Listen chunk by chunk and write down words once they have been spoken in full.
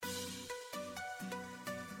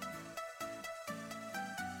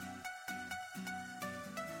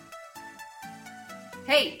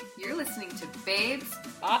Hey, you're listening to Babes,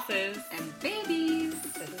 Bosses, and Babies.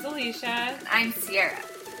 This is Alicia. And I'm Sierra.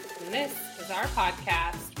 And this is our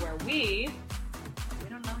podcast where we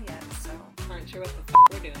don't know yet, so aren't sure what the f***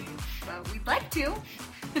 we're doing. But we'd like to.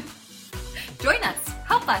 Join us.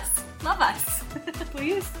 Help us. Love us.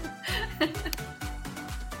 Please.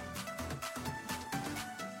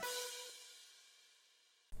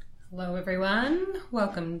 Hello, everyone.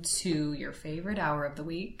 Welcome to your favorite hour of the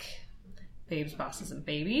week. Babes, Bosses, and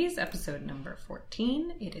Babies, episode number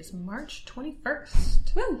 14. It is March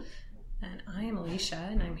 21st. Woo! And I am Alicia,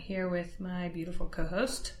 and I'm here with my beautiful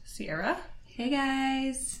co-host, Sierra. Hey,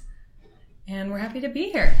 guys. And we're happy to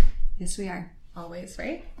be here. Yes, we are. Always,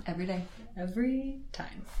 right? Every day. Every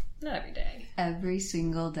time. Not every day. Every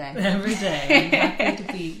single day. Every day. I'm happy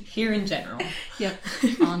to be here in general. Yep.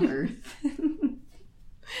 On Earth.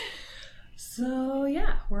 So,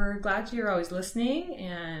 yeah, we're glad you're always listening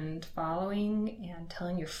and following and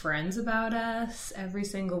telling your friends about us every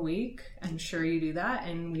single week. I'm sure you do that,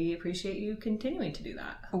 and we appreciate you continuing to do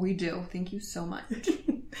that. Oh, we do. Thank you so much.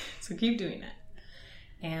 So keep doing it.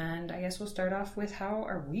 And I guess we'll start off with how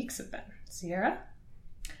our weeks have been. Sierra?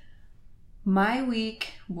 My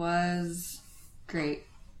week was great.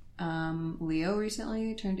 Leo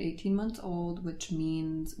recently turned 18 months old, which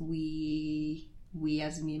means we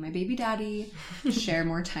as me and my baby daddy share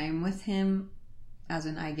more time with him, as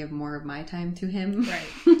in I give more of my time to him.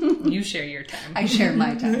 Right. You share your time. I share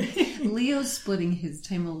my time. Leo's splitting his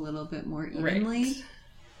time a little bit more evenly.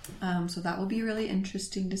 Right. So that will be really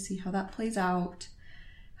interesting to see how that plays out,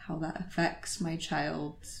 how that affects my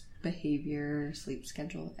child's behavior, sleep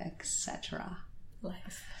schedule, etc.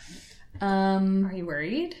 Life. Are you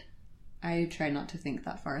worried? I try not to think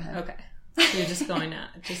that far ahead. Okay. So you're just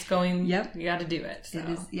going. Yep. You got to do it. So. It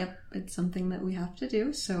is. Yep. It's something that we have to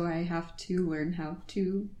do. So I have to learn how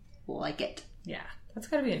to like it. Yeah. That's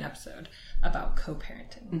got to be an episode about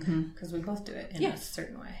co-parenting. Because we both do it in a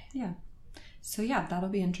certain way. Yeah. So yeah, that'll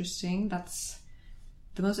be interesting. That's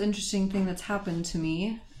the most interesting thing that's happened to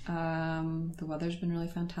me. The weather's been really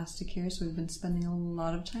fantastic here, so we've been spending a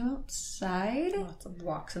lot of time outside. Lots of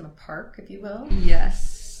walks in the park, if you will.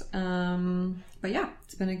 Yes. But yeah,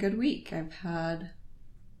 it's been a good week. I've had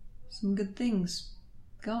some good things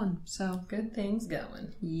going, so. Good things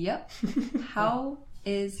going. Yep. How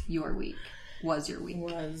is your week? Was your week?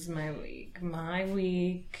 Was my week. My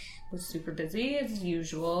week was super busy as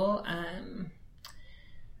usual.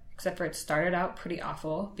 Except for it started out pretty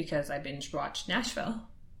awful because I binge watched Nashville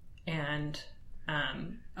and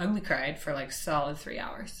ugly cried for like solid 3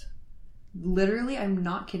 hours. Literally, I'm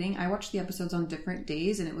not kidding. I watched the episodes on different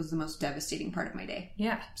days and it was the most devastating part of my day.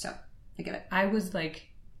 Yeah. So, I get it. I was like,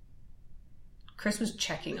 Chris was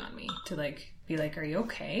checking on me to like, be like, are you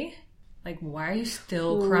okay? Like, why are you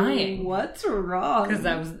still crying? What's wrong? Because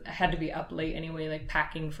I had to be up late anyway, like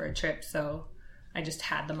packing for a trip. So I just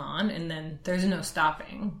had them on and then there's no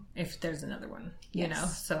stopping if there's another one, you know?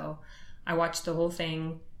 So I watched the whole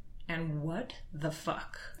thing and what the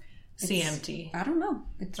fuck? CMT. I don't know.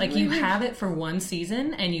 It's like really you weird. have it for one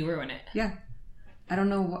season and you ruin it. Yeah. I don't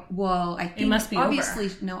know what, well, I think it must be obviously,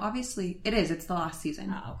 over. No, obviously it is. It's the last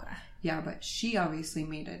season. Oh, okay. Yeah, but she obviously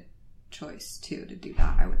made a choice too to do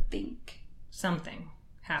that, I would think. Something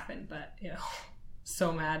happened, but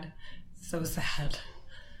so mad. So sad.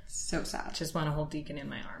 So sad. Just want to hold Deacon in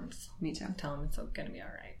my arms. Me too. Tell him it's going to be all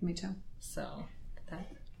right. Me too. So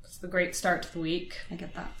that's the great start to the week. I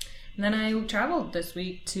get that. And then I traveled this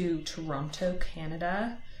week to Toronto,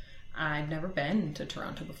 Canada. I've never been to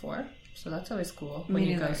Toronto before, so that's always cool when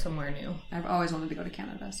you go somewhere new. I've always wanted to go to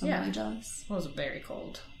Canada, so I'm really jealous. Well, it was very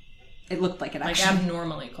cold. It looked like it actually. Like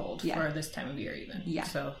abnormally cold for this time of year even. Yeah.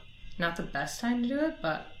 So not the best time to do it,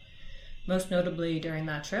 but most notably during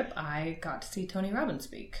that trip, I got to see Tony Robbins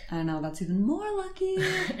speak. I know, that's even more lucky.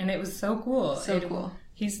 And it was so cool. Cool.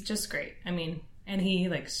 He's just great. I mean, and he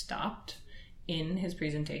like stopped in his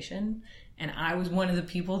presentation and I was one of the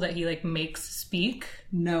people that he like makes speak.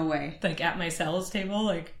 No way. Like at my sales table,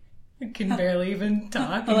 like I can barely even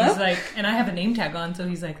talk. Hello? And he's like, and I have a name tag on, so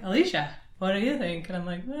he's like, Alicia, what do you think? And I'm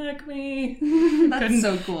like, look me. That's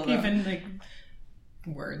so cool though. Even like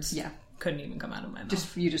words. Yeah. Couldn't even come out of my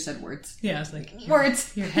mouth. You just said words. Yeah, I was like,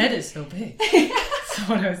 words. Your head is so big. That's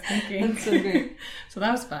what I was thinking. That's so great. So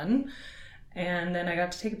that was fun. And then I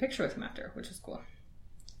got to take a picture with him after, which was cool.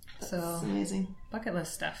 So that's amazing. Bucket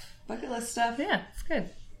list stuff. Bucket list stuff. Yeah, it's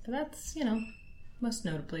good. But that's, most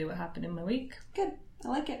notably what happened in my week. Good. I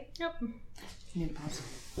like it. Yep. I need to pause.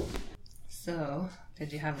 So,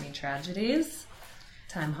 did you have any tragedies?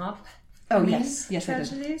 Time hop? Oh, yes. Yes,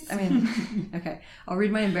 tragedies? I did. I mean, okay. I'll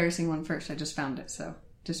read my embarrassing one first. I just found it, so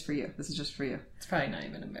Just for you. This is just for you. It's probably not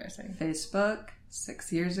even embarrassing. Facebook,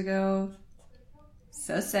 6 years ago.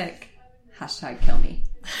 So sick. Hashtag kill me.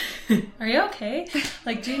 Are you okay?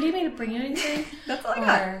 Like, do you need me to bring you anything? That's all I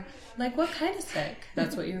got. Like, what kind of sick?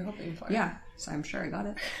 That's what you're hoping for. Yeah, so I'm sure I got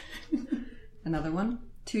it. Another one.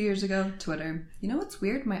 2 years ago, Twitter. You know what's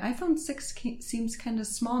weird? My iPhone 6 seems kind of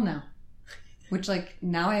small now. Which, like,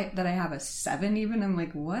 now that I have a 7 even, I'm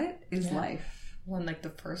like, what is life? Well, like, the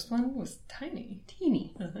first one was tiny.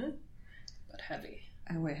 Teeny. But heavy.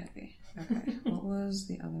 Way heavy. Okay. What was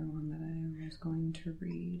the other one that I was going to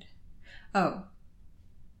read? Oh,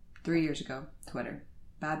 3 years ago, Twitter.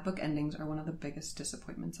 Bad book endings are one of the biggest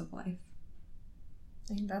disappointments of life.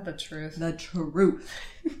 Ain't that the truth? The truth.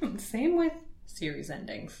 Same with series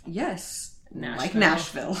endings. Yes. Nashville. Like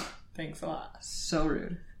Nashville. Thanks a lot. So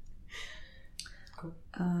rude. Cool.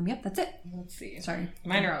 Yep, that's it. Let's see. Sorry.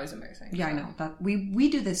 Mine are always embarrassing. Yeah, I know. That we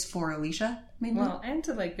do this for Alicia, mainly. Well, and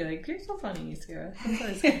to like be like, you're so funny, Sarah. That's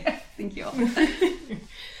always good. Thank you.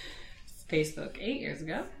 Facebook 8 years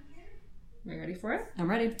ago. Are you ready for it? I'm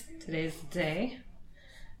ready. Today's the day.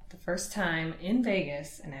 The first time in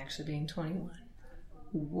Vegas and actually being 21.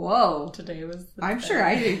 Whoa. Today was the I'm day. sure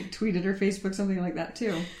I tweeted or Facebook something like that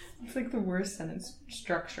too. It's like the worst sentence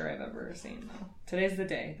structure I've ever seen, though. Today's the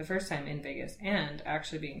day. The first time in Vegas and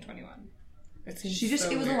actually being 21. It was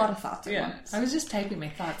weird. A lot of thoughts at once. I was just typing my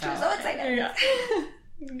thoughts out. So excited. Yeah.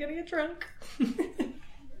 I'm gonna get drunk.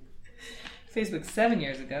 Facebook 7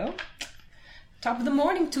 years ago. Top of the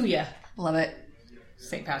morning to you. Love it.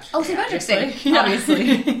 St. Patrick's Day. Oh, St. Patrick's Day. Yeah.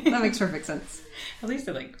 Obviously. That makes perfect sense. At least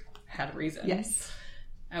it like had a reason. Yes.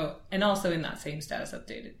 Oh, and also in that same status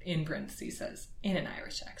update, in parentheses says, in an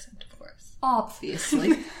Irish accent, of course.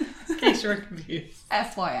 Obviously. In case you're confused.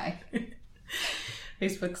 FYI.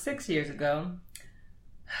 Facebook 6 years ago.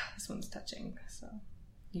 This one's touching. So,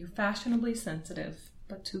 you're fashionably sensitive,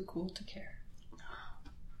 but too cool to care.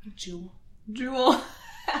 Jewel.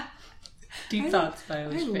 Deep Thoughts by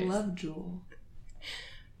Alicia Faye. I love Jewel.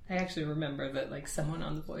 I actually remember that like someone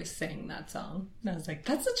on The Voice sang that song. And I was like,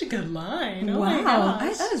 that's such a good line. Oh wow. my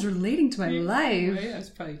gosh. That is relating to my life. Right? I was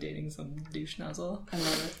probably dating some douche nozzle. I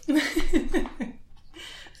love it.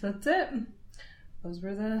 So that's it. Those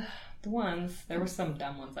were the ones. There were some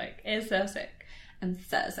dumb ones like, it's so sick. And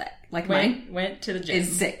so sick. Like mine? Went to the gym.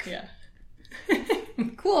 Is sick. Yeah.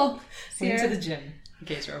 Cool. Went to the gym, in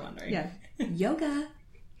case you were wondering. Yeah. Yoga.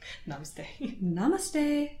 Namaste.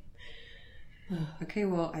 Namaste. Okay,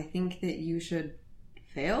 well, I think that you should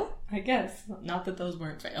fail. I guess. Not that those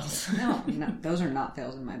weren't fails. No, those are not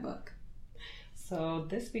fails in my book. So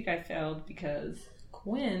this week I failed because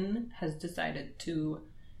Quinn has decided to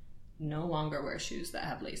no longer wear shoes that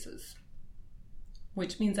have laces.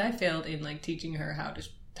 Which means I failed in like teaching her how to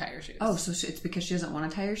tie her shoes. Oh, so it's because she doesn't want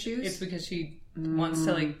to tie her shoes? It's because she wants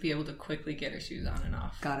to like be able to quickly get her shoes on and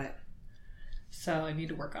off. Got it. So I need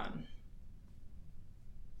to work on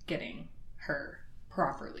getting her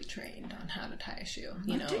properly trained on how to tie a shoe.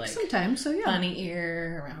 You know, like some time, so yeah. bunny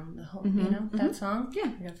ear around the whole, you know, that song. Yeah.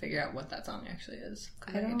 I gotta figure out what that song actually is.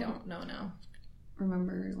 I don't know now.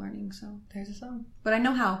 Remember learning, so There's a song. but I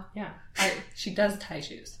know how. Yeah. She does tie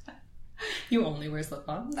shoes. You only wear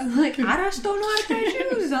slip-ons. I'm like, I just don't know how to tie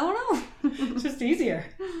shoes. I don't know. It's just easier.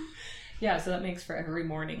 Yeah, so that makes for every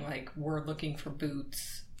morning, like, we're looking for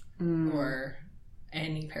boots or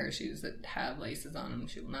any pair of shoes that have laces on them.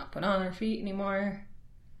 She will not put on her feet anymore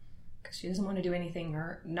because she doesn't want to do anything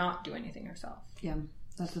or not do anything herself. Yeah,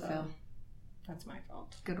 that's a fail. That's my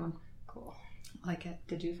fault. Good one. Cool. Like it.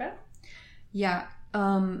 Did you fail? Yeah.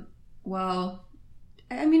 Well,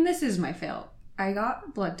 I mean, this is my fail. I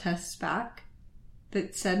got blood tests back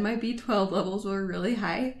that said my B12 levels were really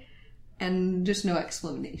high and just no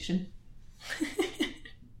explanation.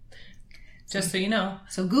 Just so you know.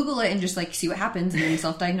 So Google it and just like see what happens and then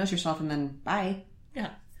self-diagnose yourself and then bye. Yeah.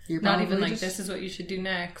 You're Not even like, just... this is what you should do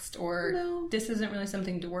next, or No. this isn't really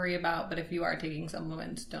something to worry about, but if you are taking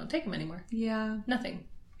supplements, don't take them anymore. Yeah. Nothing.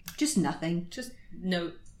 Just nothing. Just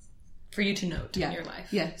note, for you to note in your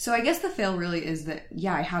life. Yeah. So I guess the fail really is that,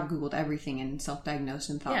 yeah, I have Googled everything and self-diagnosed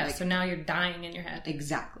and thought So now you're dying in your head.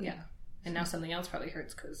 Exactly. Yeah. And now something else probably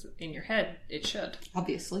hurts because in your head, it should.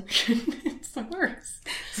 Obviously. It's the worst.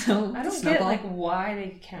 So I don't get like why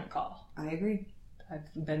they can't call. I agree.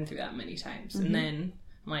 I've been through that many times. And then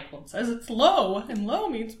I'm like, well, it says it's low, and low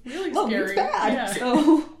means really Low scary. means bad. Yeah.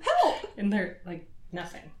 So help. And they're like,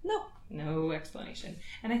 nothing. No. No explanation.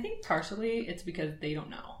 And I think partially it's because they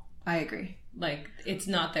don't know. I agree. Like, it's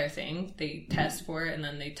not their thing. They test for it and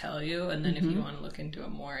then they tell you. And then if you want to look into it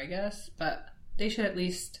more, I guess. But they should at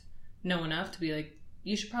least know enough to be like,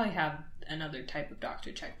 you should probably have another type of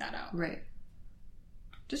doctor check that out. Right.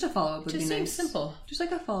 Just a follow-up would be nice. Just seems simple. Just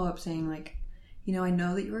like a follow-up saying like, you know, I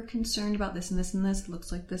know that you were concerned about this and this and this. It looks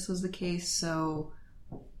like this was the case, so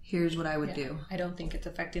here's what I would do. I don't think it's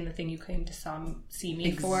affecting the thing you came to see me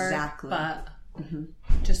Exactly. for. But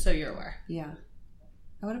just so you're aware. Yeah.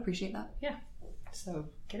 I would appreciate that. Yeah. So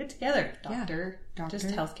get it together, doctor. Doctor.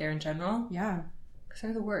 Just healthcare in general. Yeah. Because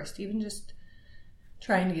they're the worst. Even just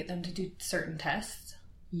trying to get them to do certain tests.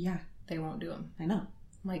 Yeah. They won't do them. I know.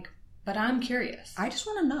 Like, but I'm curious. I just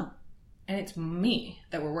want to know. And it's me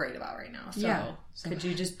that we're worried about right now. So, So could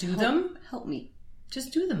you just do them? Help me.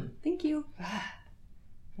 Just do them. Thank you.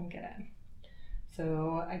 Don't get it.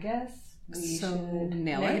 So, I guess we So, should...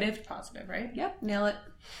 nail it. Negative to positive, right? Yep. Nail it.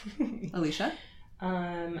 Alicia?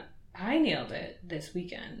 I nailed it this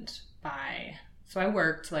weekend by... So I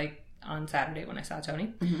worked, like, on Saturday when I saw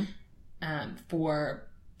Tony.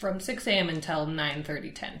 From 6 a.m. until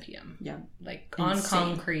 9:30, 10 p.m. Yeah. Like, Insane. on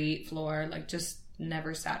concrete floor. Like, just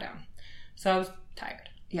never sat down. So I was tired.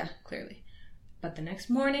 Yeah. Clearly. But the next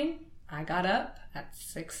morning, I got up at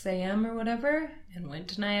 6 a.m. or whatever and went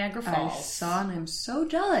to Niagara Falls. I saw and I'm so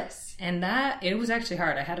jealous. And it was actually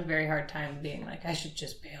hard. I had a very hard time being like, I should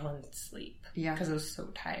just bail and sleep. Yeah. Because I was so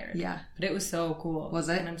tired. Yeah. But it was so cool. Was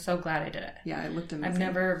it? And I'm so glad I did it. Yeah, it looked amazing. I've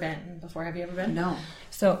never been before. Have you ever been? No.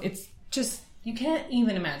 So it's just, you can't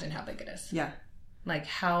even imagine how big it is. Yeah. Like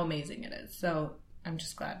how amazing it is. So I'm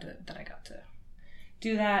just glad that I got to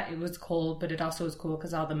do that. It was cold, but it also was cool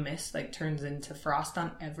because all the mist like turns into frost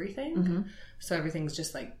on everything. So everything's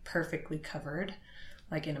just like perfectly covered,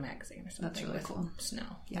 like in a magazine or something. That's really with cool. Snow,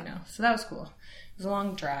 Yeah. you know. So that was cool. It was a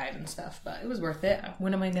long drive and stuff, but it was worth it.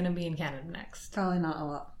 When am I going to be in Canada next? Probably not a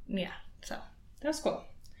lot. Yeah. So that was cool.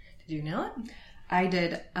 Did you nail it? I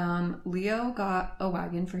did. Leo got a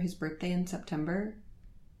wagon for his birthday in September. ...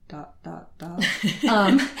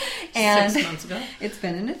 And 6 months ago. It's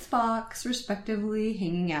been in its box, respectively,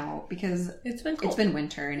 hanging out because It's been cool. it's been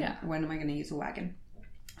winter, and Yeah. when am I going to use a wagon?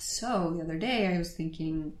 So the other day, I was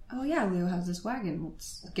thinking, oh yeah, Leo has this wagon.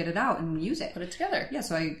 Let's get it out and use it. Put it together. Yeah,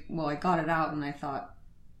 so I got it out, and I thought,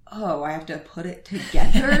 oh, I have to put it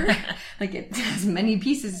together. Like it has many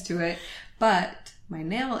pieces to it, but my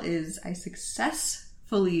nail is I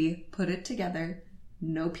successfully put it together.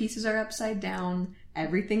 No pieces are upside down.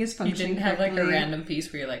 Everything is You functioning didn't have like a correctly. random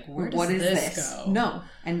piece where you're like, where does What is this go? No.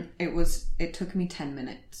 And it took me 10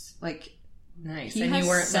 minutes. Like, Nice. he And has you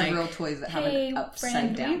weren't several like, toys that have hey, an upside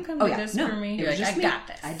friend, down. will you come do this no. for me? It You're was like, just I me. got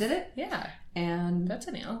this. I did it. Yeah. And That's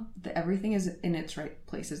a nail. everything is in its right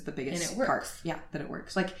place is the biggest And it works. part. Yeah, that it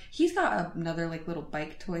works. Like, he's got another like little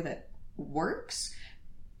bike toy that works,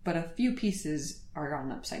 but a few pieces are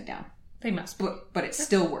on upside down. They must be. But it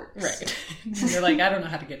still works. Right. You're like, I don't know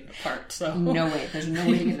how to get it apart. So No way. There's no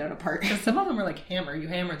way to get it apart. Some of them are like hammer. You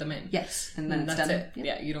hammer them in. Yes. And then And it's that's done. it. Yep.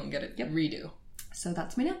 Yeah, you don't get it. Redo. So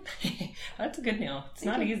that's my nail. That's a good nail. It's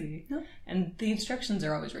Thank not you. easy. No. And the instructions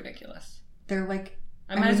are always ridiculous. They're like...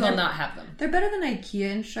 I might as well they're- not have them. They're better than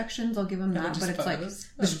IKEA instructions, I'll give them They're that, just but it's photos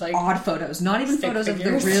like, of, like, odd photos, not even stick photos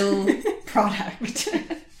figures. of the real product.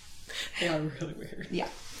 They are really weird. Yeah,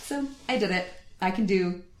 so I did it. I can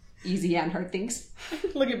do easy and hard things.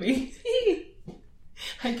 Look at me.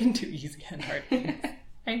 I can do easy and hard things.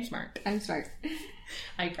 I'm smart. I'm smart.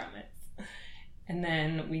 I promise. And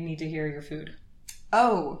then we need to hear your food.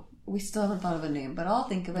 Oh, we still haven't thought of a name, but I'll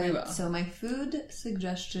think of We it. will. So my food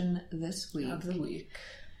suggestion this week Of the week.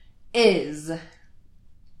 is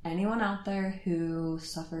anyone out there who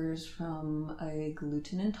suffers from a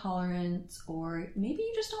gluten intolerance, or maybe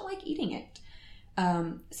you just don't like eating it.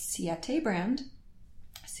 Siete brand.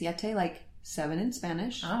 Siete, like 7 in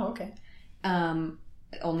Spanish. Oh, okay.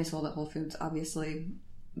 Only sold at Whole Foods, obviously.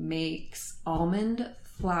 Makes almond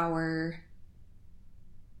flour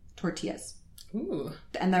tortillas. Ooh.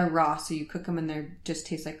 And they're raw, so you cook them and they just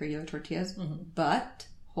taste like regular tortillas. But,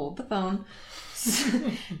 hold the phone.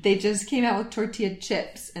 They just came out with tortilla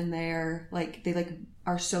chips, and they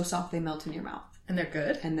are so soft they melt in your mouth. And they're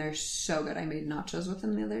good? And they're so good. I made nachos with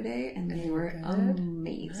them the other day, and they were good?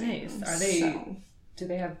 amazing. Nice. Are they, do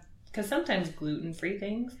they have, because sometimes gluten-free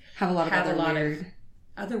things have a lot of other weird... of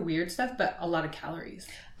other weird stuff, but a lot of calories.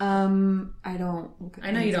 I don't...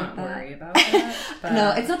 I know you don't like that. worry about that. But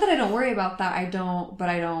No, it's not that I don't worry about that. I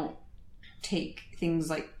don't take things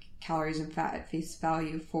like calories and fat at face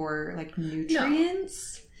value for like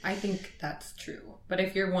nutrients. I think that's true. But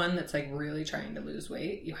if you're one that's like really trying to lose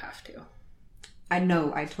weight, you have to. I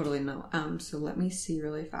know, I totally know. So let me see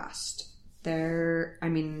really fast. There's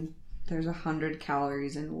 100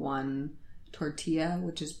 calories in one tortilla,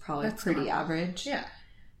 which is probably That's pretty normal. average. Yeah.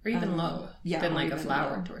 Or even low. yeah, Than or like a even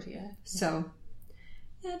flour low. tortilla. So,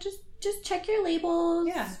 yeah, just check your labels.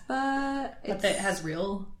 Yeah. But it has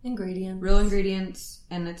real ingredients.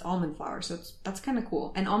 And it's almond flour. So that's kind of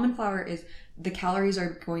cool. And almond flour the calories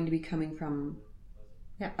are going to be coming from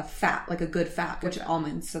a fat, like a good fat, which is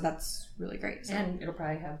almonds. So that's really great. So. And it'll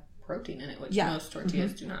probably have protein in it, which most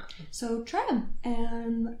tortillas do not. So try them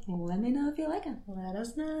and let me know if you like them. Let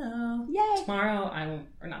us know. Yay!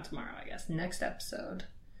 Next episode,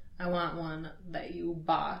 I want one that you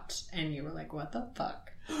bought and you were like, what the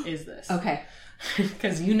fuck is this? Okay.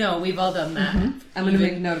 Because we've all done that. I'm going to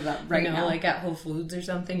make note of that right now. Like at Whole Foods or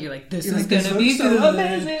something, you're like, this is going to be so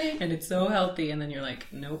amazing. And it's so healthy. And then you're like,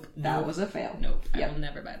 nope. That was a fail. Nope. I will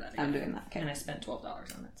never buy that again. I'm doing that. Okay. And I spent $12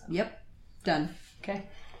 on it. So. Yep. Done. Okay.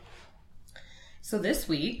 So this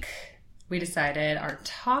week, we decided our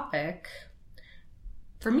topic,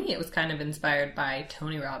 for me, it was kind of inspired by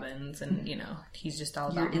Tony Robbins. And, he's just all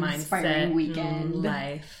about mindset weekend. And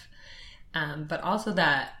life. But also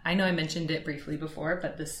that, I know I mentioned it briefly before,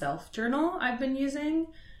 but the self-journal I've been using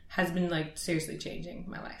has been, like, seriously changing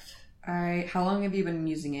my life. How long have you been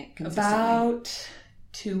using it consistently? About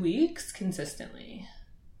 2 weeks consistently.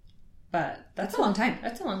 But that's a long time.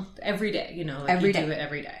 That's a long, every day, every day. Do it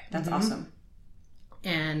every day. That's awesome.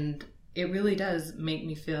 And it really does make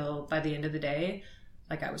me feel, by the end of the day,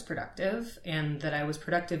 like I was productive, and that I was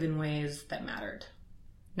productive in ways that mattered.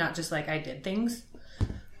 Not just like I did things.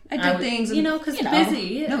 Because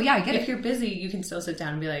busy. No, yeah, I get it. If you're busy, you can still sit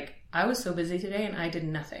down and be like, I was so busy today and I did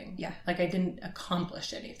nothing. Yeah. Like I didn't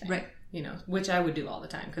accomplish anything. Right. Which I would do all the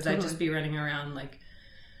time, because I'd just be running around like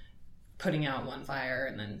putting out one fire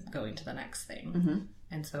and then going to the next thing. Mm-hmm.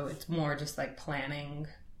 And so it's more just like planning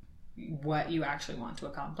what you actually want to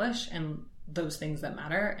accomplish and those things that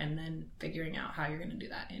matter, and then figuring out how you're going to do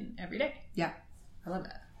that in every day. Yeah. I love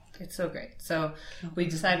that. It's so great. So we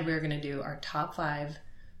decided we were going to do our top 5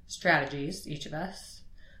 strategies, each of us,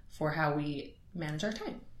 for how we manage our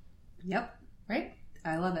time. Yep. Right?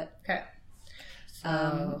 I love it. Okay.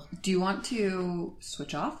 So do you want to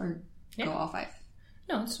switch off or go all 5?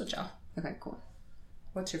 No, let's switch off. Okay, cool.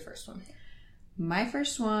 What's your first one? My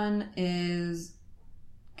first one is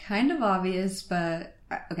kind of obvious, but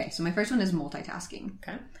okay, so my first one is multitasking.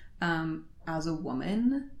 Okay. As a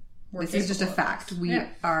woman, this is just a fact. We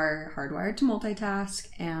are hardwired to multitask,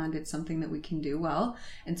 and it's something that we can do well.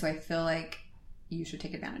 And so I feel like you should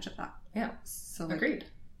take advantage of that. Yeah. So agreed.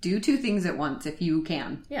 Do 2 things at once if you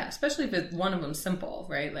can. Yeah, especially if one of them's simple,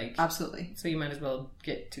 right? Like absolutely. So you might as well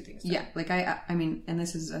get 2 things done. Yeah, like I mean, and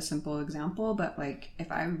this is a simple example, but like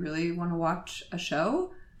if I really want to watch a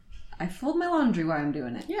show, I fold my laundry while I'm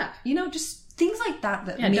doing it. Yeah. Just things like that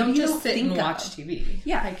maybe don't just don't sit think and watch TV.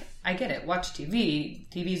 Yeah. Like, I get it. Watch TV.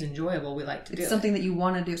 TV's enjoyable. We like to do it. It's something that you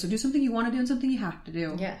want to do. So do something you want to do and something you have to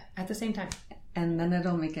do. Yeah, at the same time. And then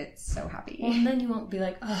it'll make it so happy. Well, and then you won't be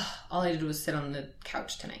like, oh, all I did was sit on the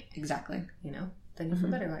couch tonight. Exactly. Then you feel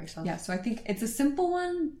better about yourself. Yeah, so I think it's a simple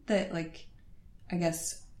one that, like, I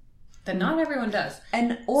guess... that not everyone does.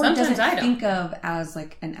 Or doesn't think of as,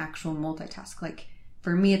 like, an actual multitask. Like,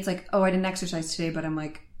 for me, it's like, oh, I didn't exercise today, but I'm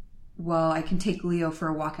like, well, I can take Leo for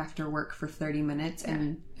a walk after work for 30 minutes.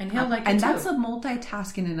 And he'll like it and too. that's a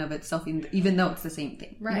multitask in and of itself, even though it's the same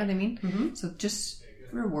thing. Right. You know what I mean? Mm-hmm. So just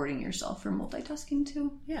rewarding yourself for multitasking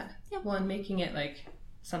too. Yeah. Well, and making it like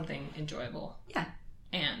something enjoyable. Yeah.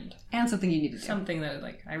 And something you need to do. Something that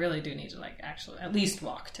like I really do need to like actually at least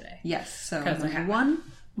walk today. Yes. So number 1,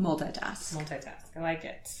 multitask. Multitask. I like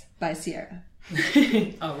it. By Sierra.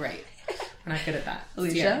 Oh right. We're not good at that.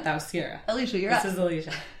 Alicia? Sierra. That was Sierra. Alicia, you're up. This is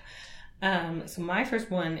Alicia. So my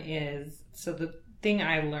first one is, so the thing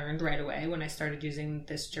I learned right away when I started using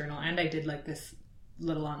this journal, and I did like this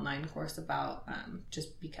little online course about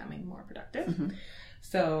just becoming more productive. Mm-hmm.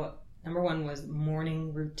 So number 1 was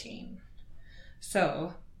morning routine.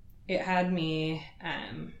 So it had me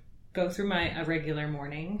go through a regular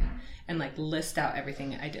morning and like list out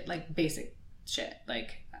everything I did, like basic shit,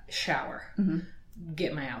 like shower,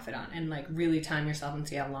 get my outfit on, and like really time yourself and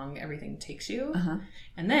see how long everything takes you.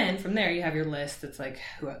 And then from there you have your list that's like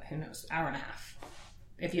who knows, hour and a half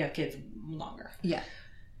if you have kids, longer. Yeah.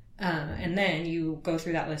 And then you go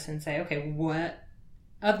through that list and say, okay, what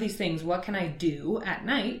of these things, what can I do at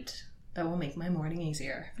night that will make my morning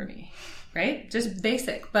easier for me? Right? Just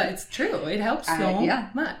basic, but it's true. It helps so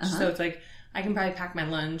much. So it's like, I can probably pack my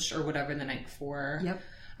lunch or whatever the night before. Yep.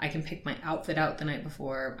 I can pick my outfit out the night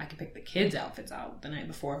before. I can pick the kids' outfits out the night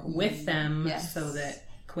before with them so that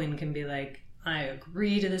Quinn can be like, I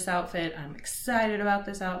agree to this outfit. I'm excited about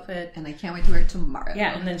this outfit. And I can't wait to wear it tomorrow.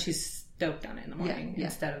 Yeah, and then she's stoked on it in the morning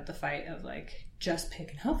instead of the fight of like, just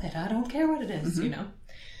pick an outfit. I don't care what it is,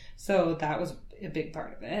 So that was a big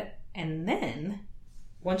part of it. And then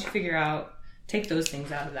once you figure out, take those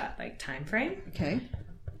things out of that like time frame. Okay.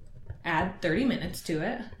 Add 30 minutes to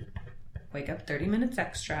it. Wake up 30 minutes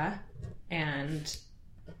extra and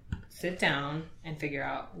sit down and figure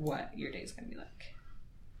out what your day's going to be like.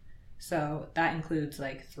 So that includes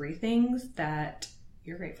like 3 things that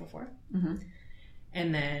you're grateful for. Mm-hmm.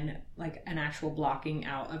 And then like an actual blocking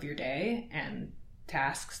out of your day and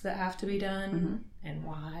tasks that have to be done and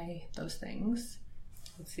why, those things.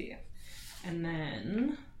 Let's see. And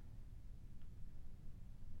then,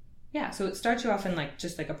 yeah, so it starts you off in like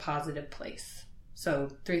just like a positive place. So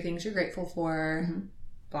 3 things you're grateful for,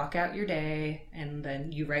 block out your day, and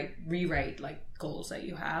then you rewrite like goals that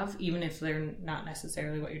you have, even if they're not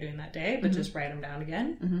necessarily what you're doing that day, but just write them down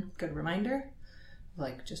again. Good reminder.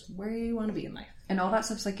 Like just where you want to be in life. And all that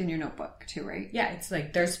stuff's like in your notebook too, right? Yeah, it's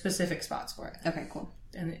like there's specific spots for it. Okay, cool.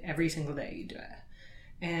 And every single day you do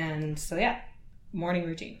it. And so yeah, morning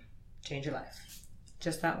routine. Change your life.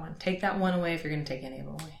 Just that one. Take that one away if you're going to take any of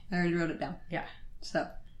them away. I already wrote it down. Yeah. So.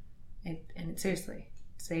 And it seriously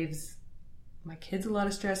saves my kids a lot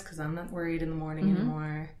of stress because I'm not worried in the morning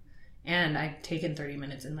anymore. And I've taken 30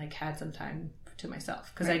 minutes and like had some time to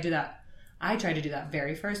myself. Because I do that. I try to do that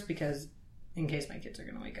very first because in case my kids are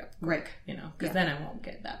going to wake up quick, you know, because then I won't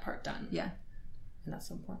get that part done. Yeah. And that's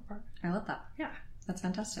the important part. I love that. Yeah. That's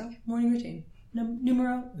fantastic. So, morning routine.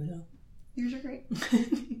 Numero uno. Yours are great.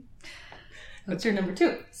 What's your number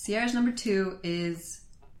 2? Sierra's number 2 is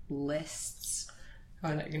lists. Oh,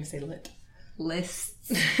 I thought you were going to say lit.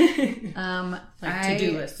 Lists. Like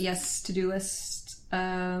to-do lists. Yes, to-do list.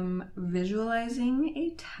 Visualizing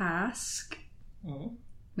a task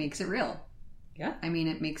makes it real. Yeah. I mean,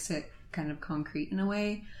 it makes it kind of concrete in a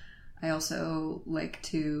way. I also like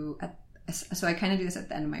to, so I kind of do this at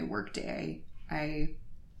the end of my work day. I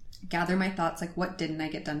gather my thoughts, like what didn't I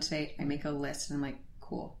get done today? I make a list and I'm like,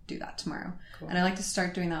 cool, do that tomorrow. Cool. And I like to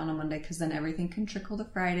start doing that on a Monday because then everything can trickle to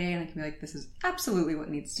Friday and I can be like, this is absolutely what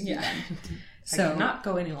needs to be done. So I cannot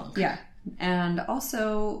go any longer. Yeah. And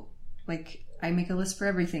also, like, I make a list for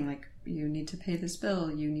everything. Like, you need to pay this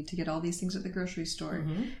bill. You need to get all these things at the grocery store.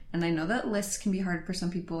 And I know that lists can be hard for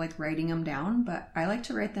some people, like writing them down, but I like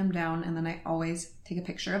to write them down and then I always take a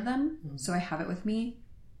picture of them. So I have it with me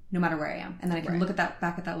no matter where I am. And then I can look at that,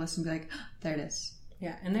 back at that list and be like, oh, there it is.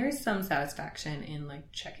 Yeah. And there is some satisfaction in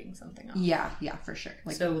like checking something off. Yeah, for sure.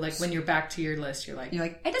 Like, so like when you're back to your list, you're like,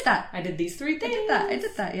 I did that. I did these 3 things. I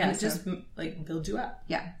did that. Yeah. And it just like builds you up.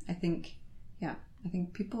 Yeah. I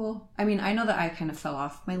think people, I mean, I know that I kind of fell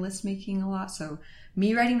off my list making a lot. So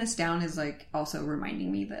me writing this down is like also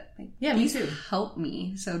reminding me that like, these me too. Help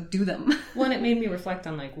me. So do them. Well, it made me reflect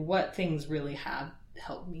on like what things really have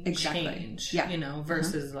helped me change, you know,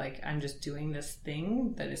 versus like I'm just doing this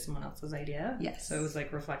thing that is someone else's idea. Yes. So it was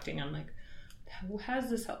like reflecting on like, how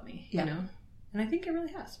has this helped me? You know? And I think it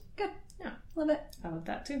really has. Good. Yeah. Love it. I love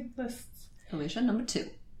that too. Lists. Alicia, number 2.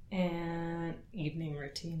 And evening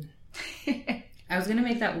routine. I was going to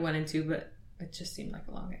make that 1 and 2, but it just seemed like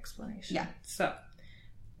a long explanation. Yeah. So,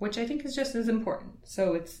 which I think is just as important.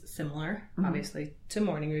 So it's similar, obviously, to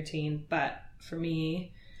morning routine, but for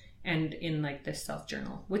me, and in like this self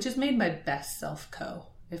journal, which is made by Best Self Co.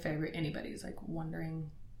 If ever anybody's like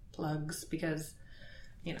wondering, plugs, because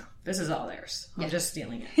you know this is all theirs. I'm just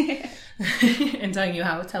stealing it and telling you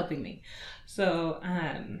how it's helping me. So,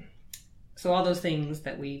 so all those things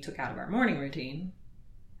that we took out of our morning routine,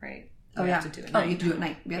 right? Oh, yeah. You have to do it at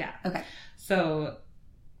night. Yep. Yeah. Okay. So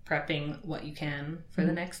prepping what you can for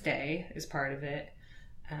the next day is part of it.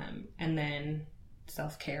 And then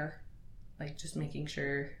self-care, like just making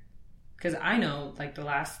sure, because I know like the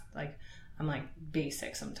last, like I'm like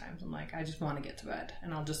basic sometimes. I'm like, I just want to get to bed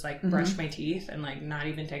and I'll just like brush my teeth and like not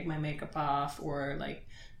even take my makeup off or like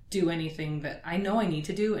do anything that I know I need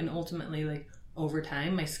to do. And ultimately like over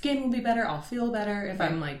time, my skin will be better. I'll feel better if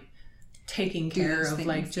I'm like taking care of things,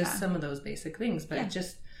 like just some of those basic things, but it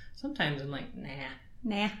just sometimes I'm like,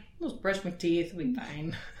 nah, I'll just brush my teeth, we'll be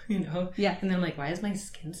fine, you know? Yeah. And then I'm like, why is my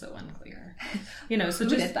skin so unclear? You know, so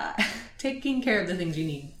just taking care of the things you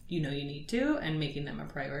need, you need to, and making them a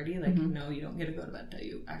priority. Like, no, you don't get to go to bed until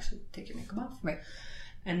you actually take your makeup off. Right.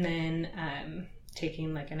 And then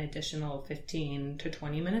taking like an additional 15 to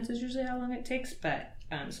 20 minutes is usually how long it takes, but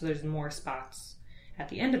so there's more spots at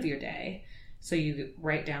the end of your day. So you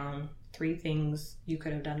write down 3 things you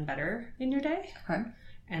could have done better in your day. Okay.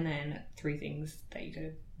 And then 3 things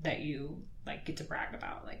that you like get to brag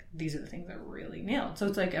about. Like, these are the things I really nailed. So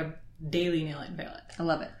it's like a daily nail it and fail it. I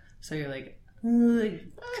love it. So you're like,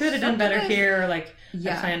 could have done better here. Or like,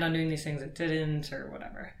 I planned on doing these things, I didn't, or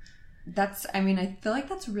whatever. I feel like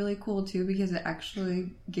that's really cool too, because it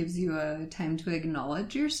actually gives you a time to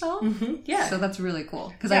acknowledge yourself. Yeah. So that's really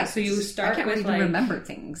cool. So you start I can't with really remember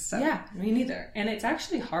things. So. Yeah, me neither. And it's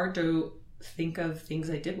actually hard to think of things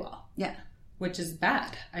I did well. Yeah. Which is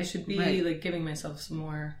bad. I should be like giving myself some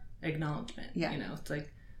more acknowledgement. Yeah. You know, it's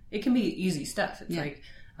like, it can be easy stuff. It's like,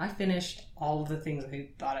 I finished all of the things I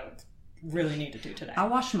thought I would really need to do today. I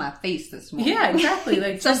washed my face this morning. Yeah, exactly.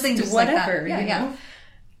 Like something just whatever. Like that. Yeah, you know?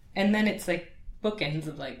 And then it's like bookends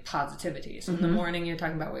of like positivity. So in the morning you're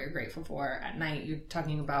talking about what you're grateful for. At night you're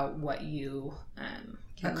talking about what you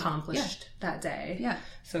accomplished that day. Yeah.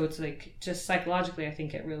 So it's like, just psychologically, I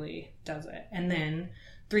think it really does it. And then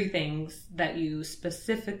 3 things that you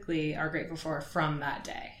specifically are grateful for from that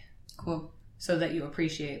day. Cool. So that you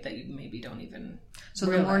appreciate that you maybe don't even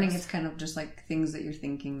realize. The morning it's kind of just like things that you're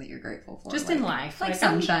thinking that you're grateful for. Just in life. Like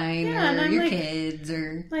sunshine or your kids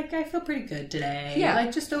or... Like, I feel pretty good today. Yeah.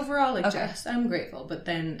 Like, just overall, like, just, I'm grateful. But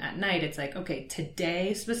then at night, it's like, okay,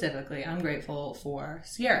 today specifically, I'm grateful for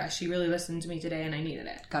Sierra. She really listened to me today and I needed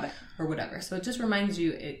it. Got it. Or whatever. So it just reminds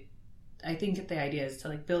you, I think the idea is to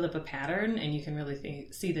like build up a pattern, and you can really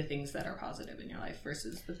see the things that are positive in your life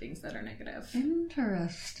versus the things that are negative.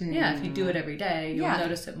 Interesting. Yeah, if you do it every day, you'll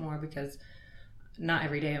notice it more, because not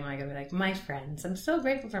every day am I going to be like, my friends, I'm so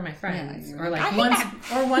grateful for my friends. Yeah, or like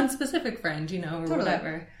one specific friend, you know, or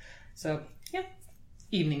whatever. So, yeah.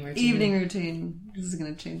 Evening routine. This is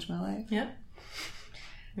going to change my life. Yeah.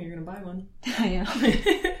 You're going to buy one. I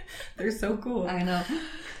am. They're so cool. I know.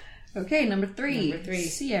 Okay, number 3.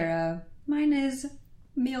 Sierra. Mine is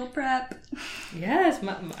meal prep. Yes,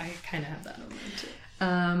 I kind of have that on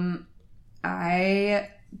mine too. I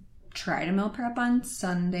try to meal prep on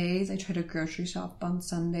Sundays. I try to grocery shop on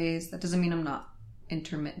Sundays. That doesn't mean I'm not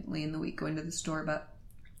intermittently in the week going to the store, but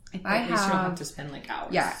if I at least you don't have to spend like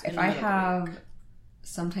hours. Yeah, if I have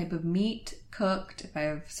some type of meat cooked, if I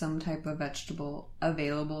have some type of vegetable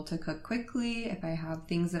available to cook quickly, if I have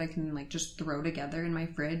things that I can like just throw together in my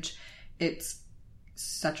fridge, it's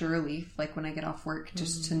such a relief, like when I get off work,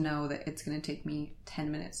 just to know that it's going to take me 10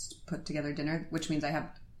 minutes to put together dinner, which means I have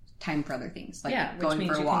time for other things, like going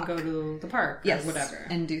for a walk, can go to the park, or whatever,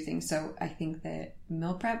 and do things. So I think that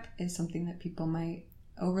meal prep is something that people might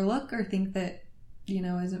overlook or think that, you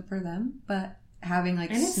know, isn't for them, but having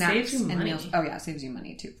like snacks and meals, it saves you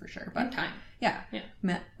money too, for sure. But and time,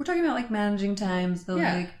 we're talking about like managing times,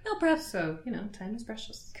 like meal prep. So, you know, time is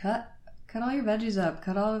precious. Cut all your veggies up,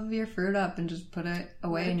 cut all of your fruit up, and just put it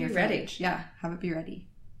away in your fridge. Yeah, have it be ready.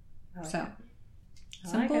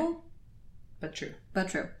 Simple, but true.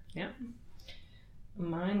 Yeah.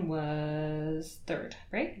 Mine was 3rd,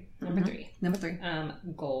 right? Number 3. Number 3.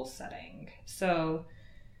 Goal setting. So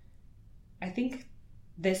I think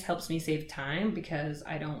this helps me save time, because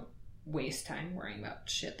I don't waste time worrying about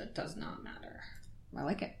shit that does not matter. I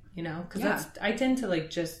like it. You know, because I tend to like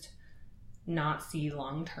just not see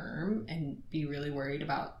long term and be really worried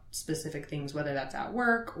about specific things, whether that's at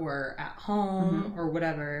work or at home or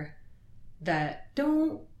whatever, that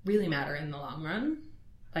don't really matter in the long run.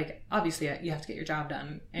 Like, obviously you have to get your job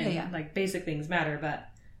done, and like basic things matter, but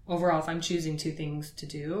overall, if I'm choosing 2 things to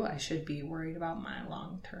do, I should be worried about my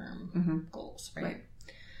long-term goals, right?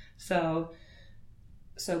 So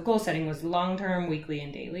goal setting was long-term, weekly,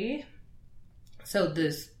 and daily. So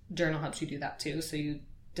this journal helps you do that too. So you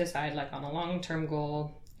decide like on a long-term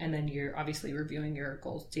goal, and then you're obviously reviewing your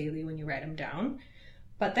goals daily when you write them down.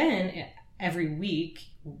 But then every week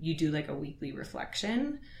you do like a weekly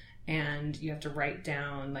reflection, and you have to write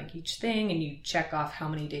down like each thing, and you check off how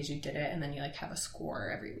many days you did it, and then you like have a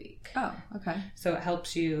score every week. Oh, okay. So it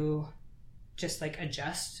helps you just like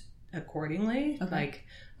adjust accordingly. Okay. Like,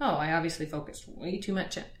 oh, I obviously focused way too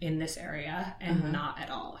much in this area and not at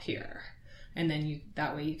all here. And then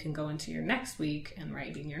that way you can go into your next week and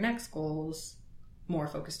writing your next goals more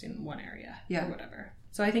focused in one area or whatever.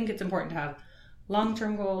 So I think it's important to have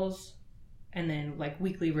long-term goals, and then like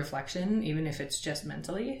weekly reflection, even if it's just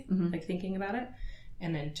mentally, like thinking about it,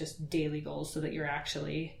 and then just daily goals, so that you're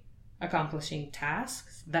actually accomplishing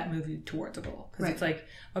tasks that move you towards a goal. Because it's like,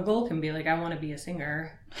 a goal can be like, I want to be a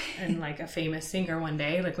singer and like a famous singer one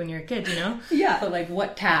day, like when you're a kid, you know? Yeah. But like,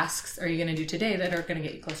 what tasks are you going to do today that are going to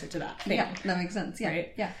get you closer to that thing? Yeah, that makes sense. Yeah.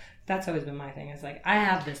 Right? Yeah. That's always been my thing. It's like, I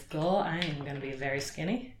have this goal. I am going to be very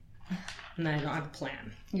skinny. And then I don't have a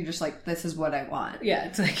plan. You're just like, this is what I want. Yeah,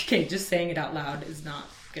 it's like, okay, just saying it out loud is not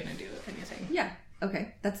going to do anything. Yeah.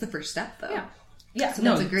 Okay. That's the first step, though. Yeah. Yeah. So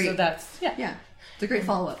that's a great... So that's... Yeah. Yeah. It's a great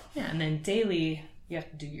follow-up. Yeah, and then daily, you have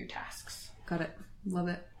to do your tasks. Got it. Love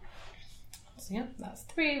it. So yeah, that's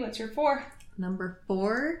 3. What's your 4? Number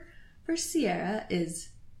 4 for Sierra is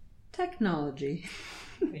technology.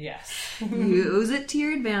 Yes. Use it to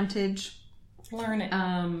your advantage. Learn it.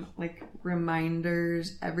 Like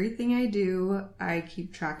reminders, everything I do, I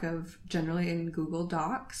keep track of generally in Google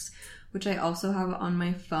Docs, which I also have on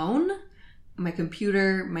my phone. My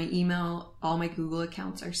computer, my email, all my Google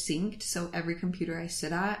accounts are synced. So every computer I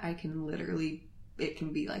sit at, I can literally, it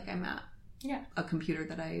can be like I'm at a computer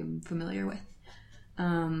that I am familiar with.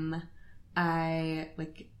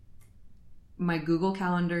 My Google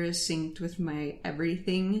Calendar is synced with my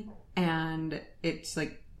everything, and it's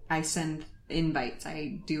like I send invites.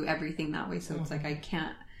 I do everything that way, so it's like I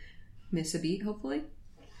can't miss a beat, hopefully.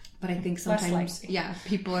 But I think sometimes,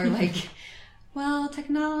 people are like, well,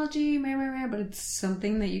 technology, but it's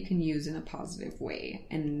something that you can use in a positive way,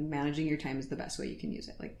 and managing your time is the best way you can use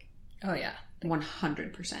it. Like, oh yeah,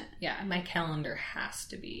 100%. Yeah, my calendar has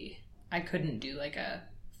to be. I couldn't do like a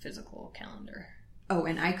physical calendar. Oh,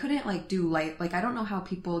 and I couldn't like do like I don't know how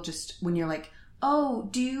people just, when you're like, oh,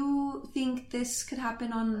 do you think this could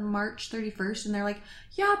happen on March 31st? And they're like,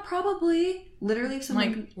 yeah, probably. Literally, if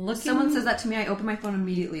someone says that to me, I open my phone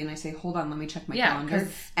immediately and I say, hold on, let me check my calendar.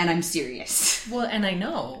 And I'm serious. Well, and I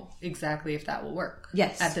know exactly if that will work.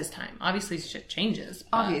 Yes. At this time. Obviously, shit changes.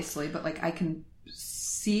 Obviously, but like I can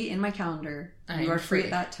see in my calendar, you are free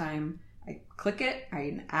at that time. I click it,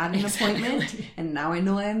 I add an appointment, and now I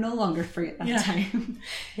know I am no longer free at that time.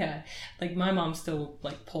 Yeah. Like, my mom still,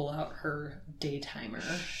 like, pull out her day timer.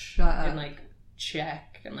 Shut up. And, like,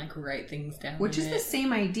 check and, like, write things down. Which is the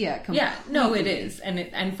same idea. Completely. Yeah. No, it is.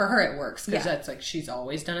 And for her, it works. Because that's, like, she's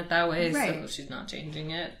always done it that way. Right. So she's not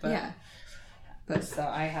changing it. But, yeah. But so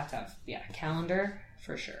I have to have, calendar.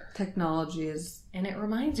 For sure. Technology is... And it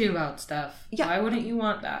reminds you about stuff. Yeah. Why wouldn't you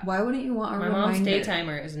want that? Why wouldn't you want a reminder? My mom's day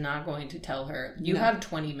timer is not going to tell her, you have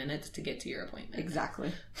 20 minutes to get to your appointment.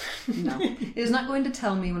 Exactly. No. It is not going to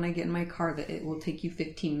tell me when I get in my car that it will take you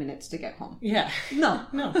 15 minutes to get home. Yeah. No.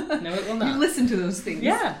 No, it will not. You listen to those things.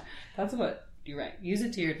 Yeah. That's what... You're right. Use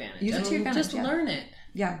it to your advantage. Use it to your advantage, Just learn it.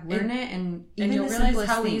 Yeah, learn it, and even you'll the realize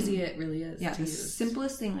how thing, easy it really is. Yeah, the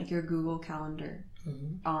simplest thing, like your Google Calendar,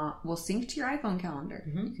 will sync to your iPhone calendar.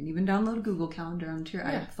 Mm-hmm. You can even download Google Calendar onto your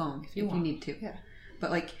iPhone if you need to. Yeah,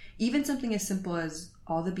 but like even something as simple as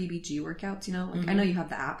all the BBG workouts, you know, like I know you have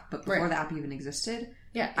the app, but before the app even existed,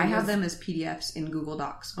 I have them as PDFs in Google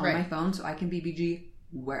Docs on my phone, so I can BBG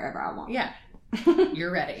wherever I want. Yeah.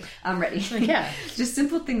 You're ready. I'm ready. Yeah. Just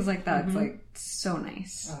simple things like that. It's like so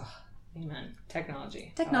nice. Oh, amen.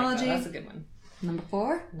 Technology. Technology. That's a good one. Number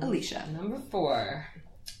 4, Alicia. Number 4.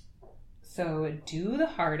 So do the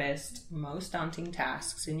hardest, most daunting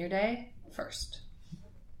tasks in your day first.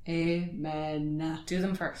 Amen. Do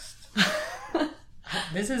them first.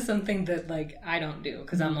 This is something that like I don't do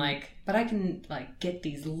because I'm like, but I can like get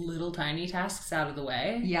these little tiny tasks out of the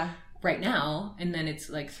way. Yeah. Right now, and then it's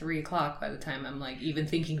like 3:00 by the time I'm like even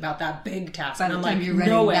thinking about that big task. By the and I'm time like, you're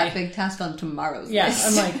writing that big task on tomorrow's list.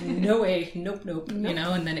 I'm like, no way, nope, you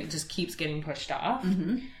know, and then it just keeps getting pushed off.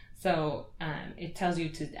 Mm-hmm. So it tells you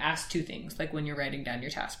to ask 2 things, like when you're writing down your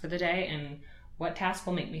task for the day, and what task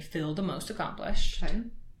will make me feel the most accomplished. Okay.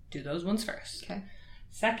 Do those ones first. Okay.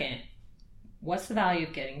 Second, what's the value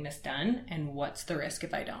of getting this done, and what's the risk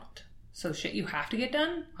if I don't? So shit you have to get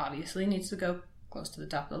done obviously needs to go close to the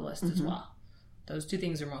top of the list as well. Those 2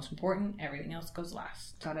 things are most important. Everything else goes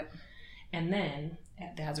last. Got it. And then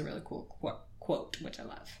it has a really cool quote, which I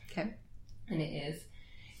love. Okay. And it is,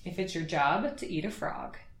 if it's your job to eat a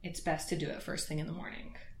frog, it's best to do it first thing in the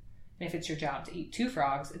morning. And if it's your job to eat 2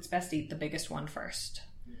 frogs, it's best to eat the biggest one first.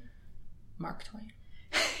 Mark Twain.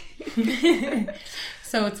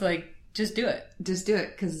 So it's like, just do it. Just do it,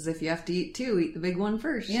 because if you have to eat 2, eat the big one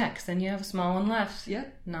first. Yeah, because then you have a small one left.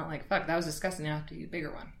 Yep. Not like, fuck, that was disgusting. I have to eat a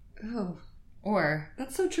bigger one. Oh. Or...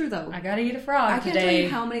 That's so true, though. I gotta eat a frog today. I can't tell you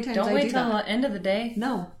how many times I do that. Don't wait till the end of the day.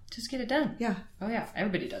 No. Just get it done. Yeah. Oh, yeah.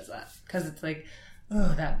 Everybody does that. Because it's like,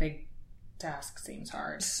 oh, that big task seems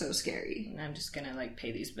hard. So scary. And I'm just gonna like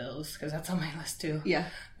pay these bills because that's on my list too. Yeah.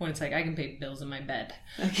 When it's like I can pay bills in my bed.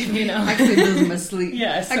 I can pay bills in my sleep.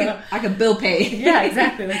 Yeah. So, I can bill pay. Yeah,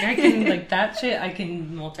 exactly. Like I can like that shit. I can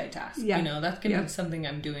multitask. Yeah. You know, that can be something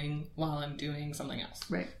I'm doing while I'm doing something else.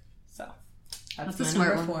 Right. So that's a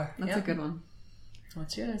smart one. 4. That's a good one.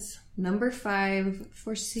 What's yours? Number 5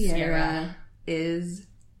 for Sierra is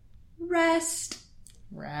rest.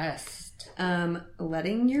 Rest.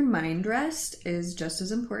 Letting your mind rest is just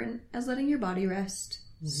as important as letting your body rest.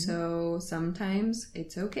 Mm-hmm. So sometimes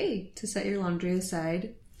it's okay to set your laundry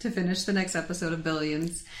aside to finish the next episode of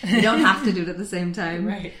Billions. You don't have to do it at the same time.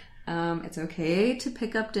 Right. It's okay to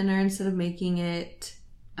pick up dinner instead of making it,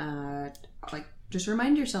 like just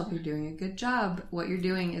remind yourself you're doing a good job. What you're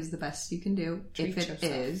doing is the best you can do, Treat if it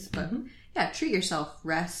yourself. is. But yeah, treat yourself,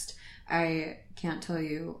 rest. I can't tell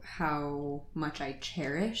you how much I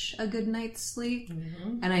cherish a good night's sleep.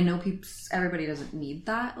 And I know everybody doesn't need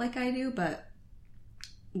that like I do, but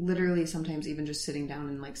literally sometimes even just sitting down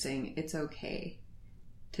and like saying it's okay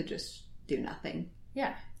to just do nothing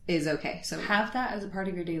Yeah. is okay. So Have that as a part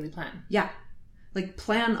of your daily plan. yeah, like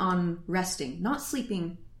plan on resting, not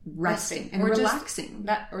sleeping, resting and Or just relaxing.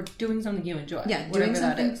 That, or doing something you enjoy. Yeah, whatever doing that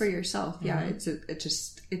something is. for yourself. Yeah,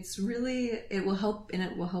 it's really, it will help, and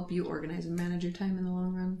it will help you organize and manage your time in the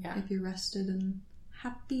long run. Yeah. If you're rested and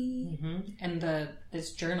happy. And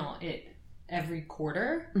this journal, every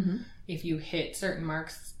quarter, if you hit certain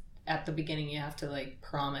marks at the beginning, you have to like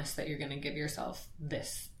promise that you're going to give yourself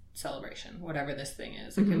this celebration, whatever this thing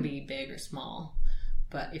is. It can be big or small,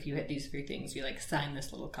 but if you hit these 3 things, you like sign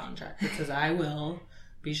this little contract that says, I will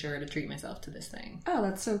be sure to treat myself to this thing. Oh,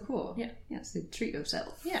 that's so cool. Yeah. Yeah, so treat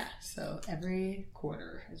yourself. Yeah, so every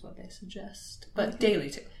quarter is what they suggest, but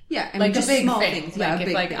daily too. Yeah, I mean, Like just a big small thing. things. Like Yeah, a if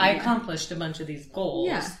big like thing, I yeah. accomplished a bunch of these goals,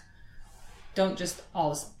 Yeah. don't just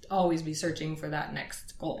always be searching for that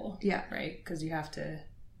next goal. Yeah. Right? Because you have to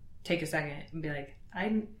take a second and be like,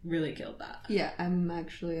 I really killed that. Yeah, I'm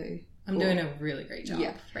actually... I'm doing a really great job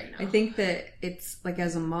right now. I think that it's like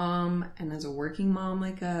as a mom and as a working mom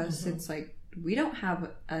like us, it's like we don't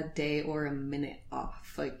have a day or a minute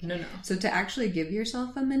off. Like No. So to actually give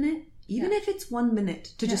yourself a minute, even if it's 1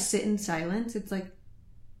 minute to just sit in silence, it's like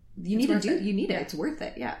you need worth it. You need it. It's worth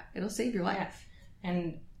it. Yeah, it'll save your life.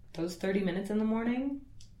 And those 30 minutes in the morning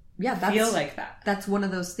Yeah, that's feel like that. That's one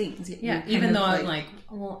of those things. Yeah, even though I'm like,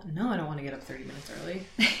 well, no, I don't want to get up 30 minutes early.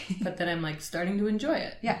 But then I'm like starting to enjoy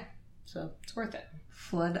it. Yeah. So it's worth it.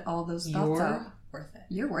 Flood all those thoughts out. Worth it.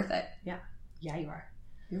 You're worth it. Yeah. Yeah, you are.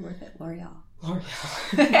 You're worth it, L'Oreal.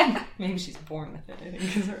 L'Oreal. Maybe she's born with it. I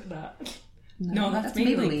think it's her that. No, that's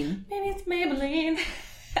Maybelline. Maybe it's Maybelline.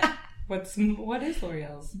 What is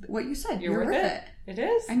L'Oreal's? What you said. You're worth it. It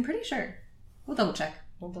is? I'm pretty sure. We'll double check.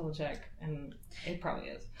 We'll double check. And it probably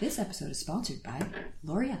is. This episode is sponsored by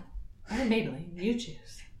L'Oreal. Or Maybelline. You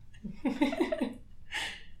choose.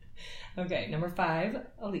 Okay, number 5,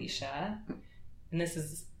 Alicia. And this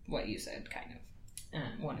is what you said, kind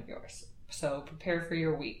of. One of yours. So prepare for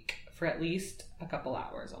your week for at least a couple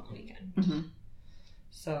hours on the weekend.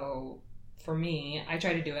 So for me, I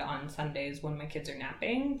try to do it on Sundays when my kids are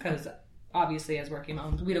napping, because obviously as working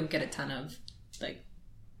moms, we don't get a ton of like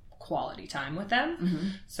quality time with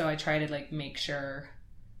them. So I try to like make sure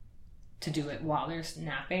to do it while they're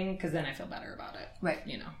napping, because then I feel better about it. Right.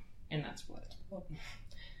 You know, and that's what.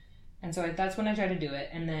 And so that's when I try to do it.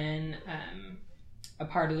 And then a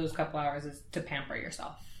part of those couple hours is to pamper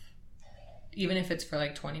yourself, even if it's for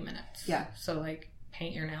like 20 minutes. Yeah. So like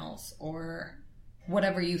paint your nails or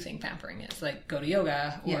whatever you think pampering is, like go to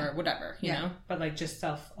yoga or whatever, you know, but like just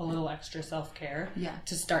a little extra self-care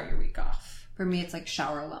to start your week off. For me, it's like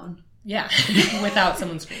shower alone. Yeah. Without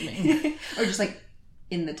someone screaming. Or just like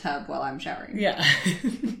in the tub while I'm showering. Yeah.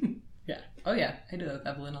 Yeah. Oh yeah. I do that with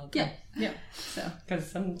Evelyn all the time. Yeah. So, because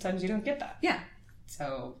sometimes you don't get that. yeah.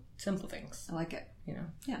 So simple things, I like it. you know.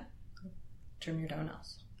 Yeah. Trim your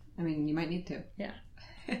toenails. I mean, you might need to. Yeah.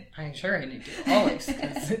 I'm sure I need to. Always.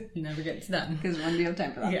 Because it never gets done. Because when do you have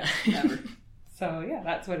time for that? Yeah. Never. So yeah,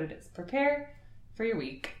 that's what it is. Prepare for your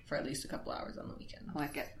week for at least a couple hours on the weekend. I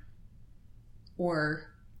like it. Or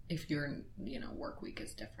if your, work week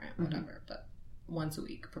is different, whatever. But once a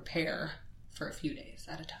week, prepare for a few days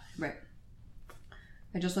at a time. Right.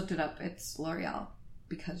 I just looked it up. It's L'Oreal.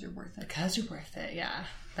 Because you're worth it. Because you're worth it, yeah.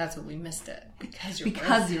 That's what we missed it. Because you're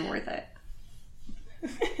worth it.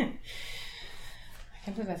 I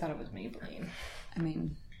can't believe I thought it was Maybelline. I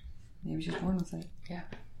mean, maybe she's born with it. Yeah.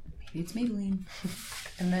 Maybe it's Maybelline.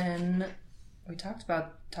 And then we talking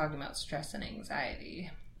about stress and anxiety.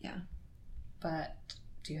 Yeah. But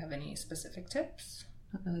do you have any specific tips?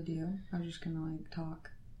 Not really do. I was just gonna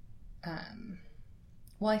talk.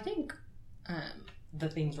 Well, I think the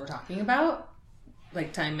things we're talking about,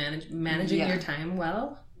 like time managing your time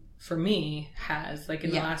well, for me has, like,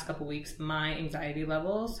 in the last couple weeks, my anxiety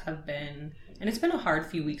levels have been, and it's been a hard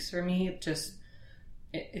few weeks for me.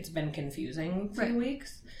 It's been confusing few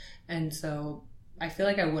weeks, and so I feel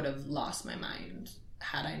like I would have lost my mind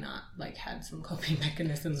had I not had some coping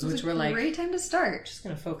mechanisms, which were like, great time to start. Just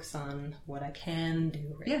gonna focus on what I can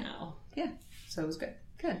do now. Yeah. So it was good.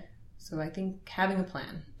 Good. So I think having a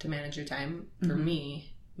plan to manage your time for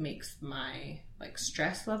me makes my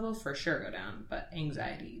stress level for sure go down, but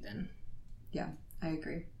anxiety then. Yeah, I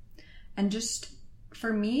agree. And just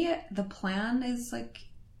for me, the plan is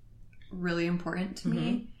really important to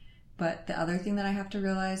me, But the other thing that I have to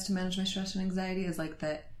realize to manage my stress and anxiety is like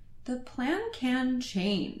that the plan can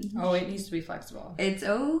change. Oh, it needs to be flexible. It's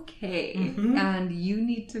okay. And you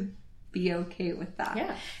need to be okay with that.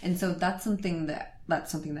 Yeah. And so that's something that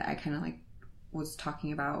I kind of like was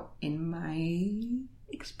talking about in my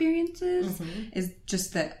experiences, is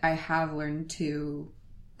just that I have learned to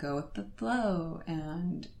go with the flow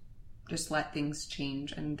and just let things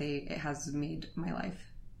change, and it has made my life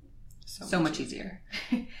so much easier.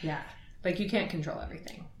 Yeah. Like, you can't control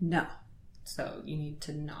everything. No. So you need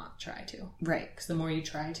to not try to. Right. Because the more you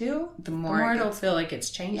try to, the more it'll feel like it's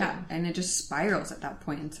changing. Yeah. And it just spirals at that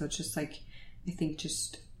point. And so it's just like, I think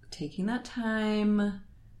just taking that time,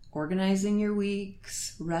 organizing your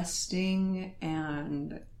weeks, resting,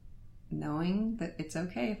 and knowing that it's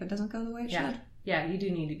okay if it doesn't go the way it should. Yeah, you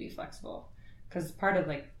do need to be flexible. Because part of,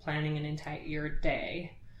 like, planning an entire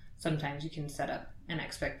day, sometimes you can set up an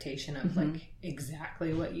expectation of, like,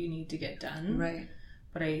 exactly what you need to get done. Right.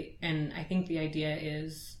 But I think the idea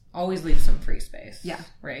is always leave some free space. Yeah.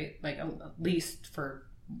 Right? Like, at least for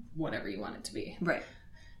whatever you want it to be. Right.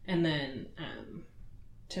 And then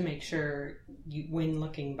to make sure when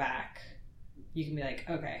looking back, you can be like,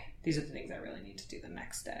 okay, these are the things I really need to do the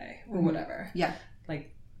next day or whatever. Yeah.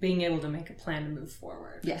 Like, being able to make a plan to move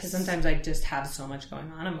forward. Yes. Because sometimes I just have so much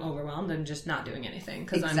going on. I'm overwhelmed and just not doing anything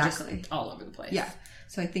because I'm just all over the place. Yeah.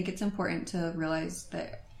 So I think it's important to realize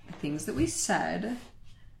that the things that we said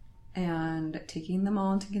and taking them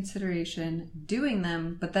all into consideration, doing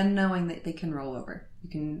them, but then knowing that they can roll over. You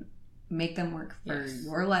can make them work for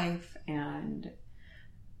your life and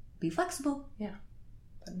be flexible. Yeah.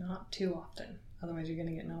 But not too often. Otherwise you're going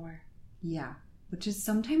to get nowhere. Yeah. Which is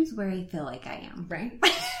sometimes where I feel like I am. Right?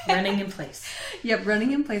 Running in place. Yep,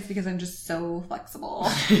 running in place because I'm just so flexible.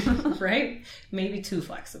 Right? Maybe too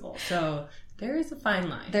flexible. So there is a fine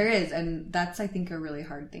line. There is. And that's, I think, a really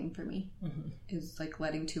hard thing for me. Is like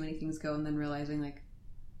letting too many things go and then realizing like,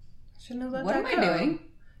 shouldn't have let what that am I doing?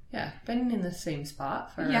 Yeah. Been in the same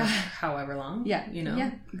spot for however long. Yeah. You know?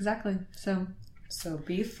 Yeah, exactly. So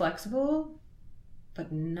be flexible,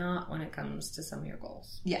 but not when it comes to some of your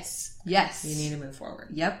goals. Yes. You need to move forward.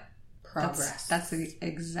 Yep. Progress. That's the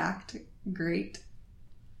exact great.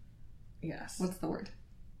 Yes. What's the word?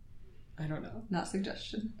 I don't know. Not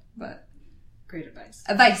suggestion, but great advice.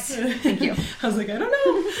 Thank you. I was like, I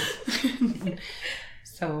don't know.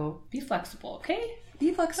 So be flexible, okay?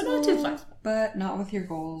 Be flexible. But not too flexible. But not with your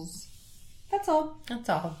goals. That's all.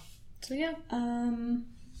 So yeah.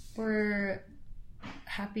 We're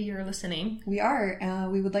happy you're listening. We are.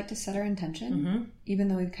 We would like to set our intention, even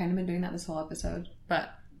though we've kind of been doing that this whole episode.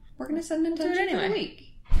 But we're going to set an intention for the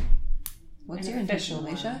week. What's your intention,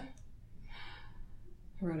 Alicia?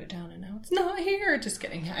 I wrote it down and now it's not here. Just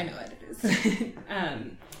kidding. I know what it is.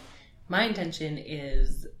 My intention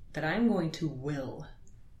is that I'm going to will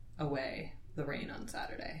away the rain on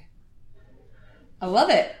Saturday. I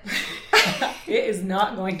love it. It is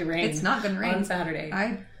not going to rain. It's not going to rain on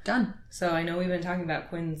Saturday. Done. So I know we've been talking about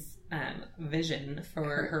Quinn's vision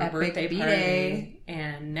for her birthday party, B-Day.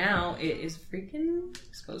 And now it is freaking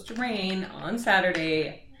supposed to rain on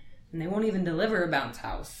Saturday, and they won't even deliver a bounce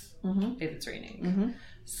house if it's raining.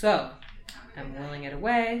 So I'm willing it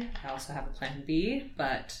away. I also have a plan B,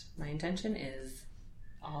 but my intention is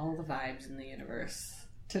all the vibes in the universe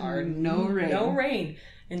are no rain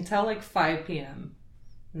until like 5 p.m.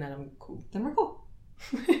 and then I'm cool. Then we're cool.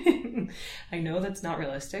 I know that's not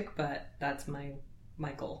realistic, but that's my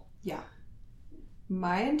goal. Yeah.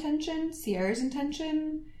 My intention, Sierra's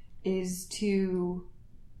intention, is to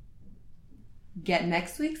get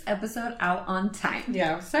next week's episode out on time.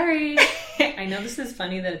 Yeah, sorry. I know this is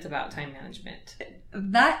funny that it's about time management.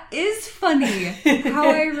 That is funny. How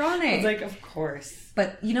ironic. It's like, of course.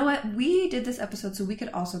 But you know what? We did this episode so we could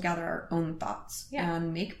also gather our own thoughts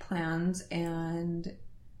and make plans and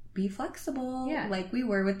be flexible like we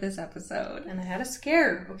were with this episode. And I had a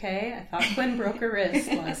scare, okay? I thought Quinn broke her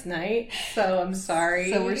wrist last night, so I'm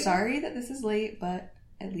sorry. So we're sorry that this is late, but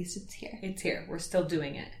at least it's here. It's here. We're still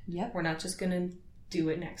doing it. Yep. We're not just going to do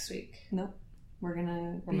it next week. Nope. We're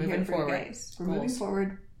moving forward. We're moving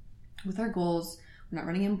forward with our goals. We're not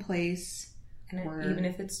running in place. And even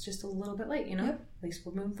if it's just a little bit late, you know? At least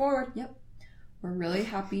we're moving forward. Yep. We're really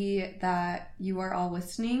happy that you are all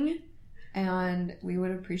listening. And we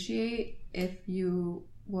would appreciate if you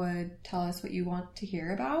would tell us what you want to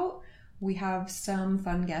hear about. We have some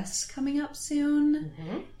fun guests coming up soon.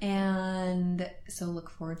 And so look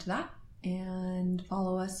forward to that. And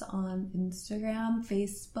follow us on Instagram,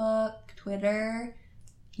 Facebook, Twitter.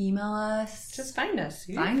 Email us. Just find us.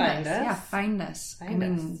 Find us. Yeah, find us.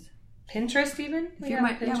 Pinterest even? If you're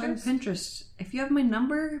my Pinterest. If you have my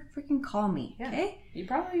number, freaking call me. Yeah. Okay? You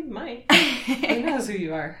probably might. Who knows who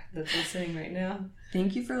you are that's listening right now.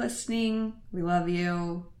 Thank you for listening. We love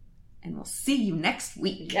you. And we'll see you next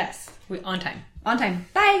week. Yes. On time. On time.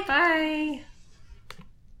 Bye. Bye.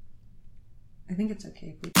 I think it's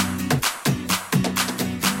okay if we...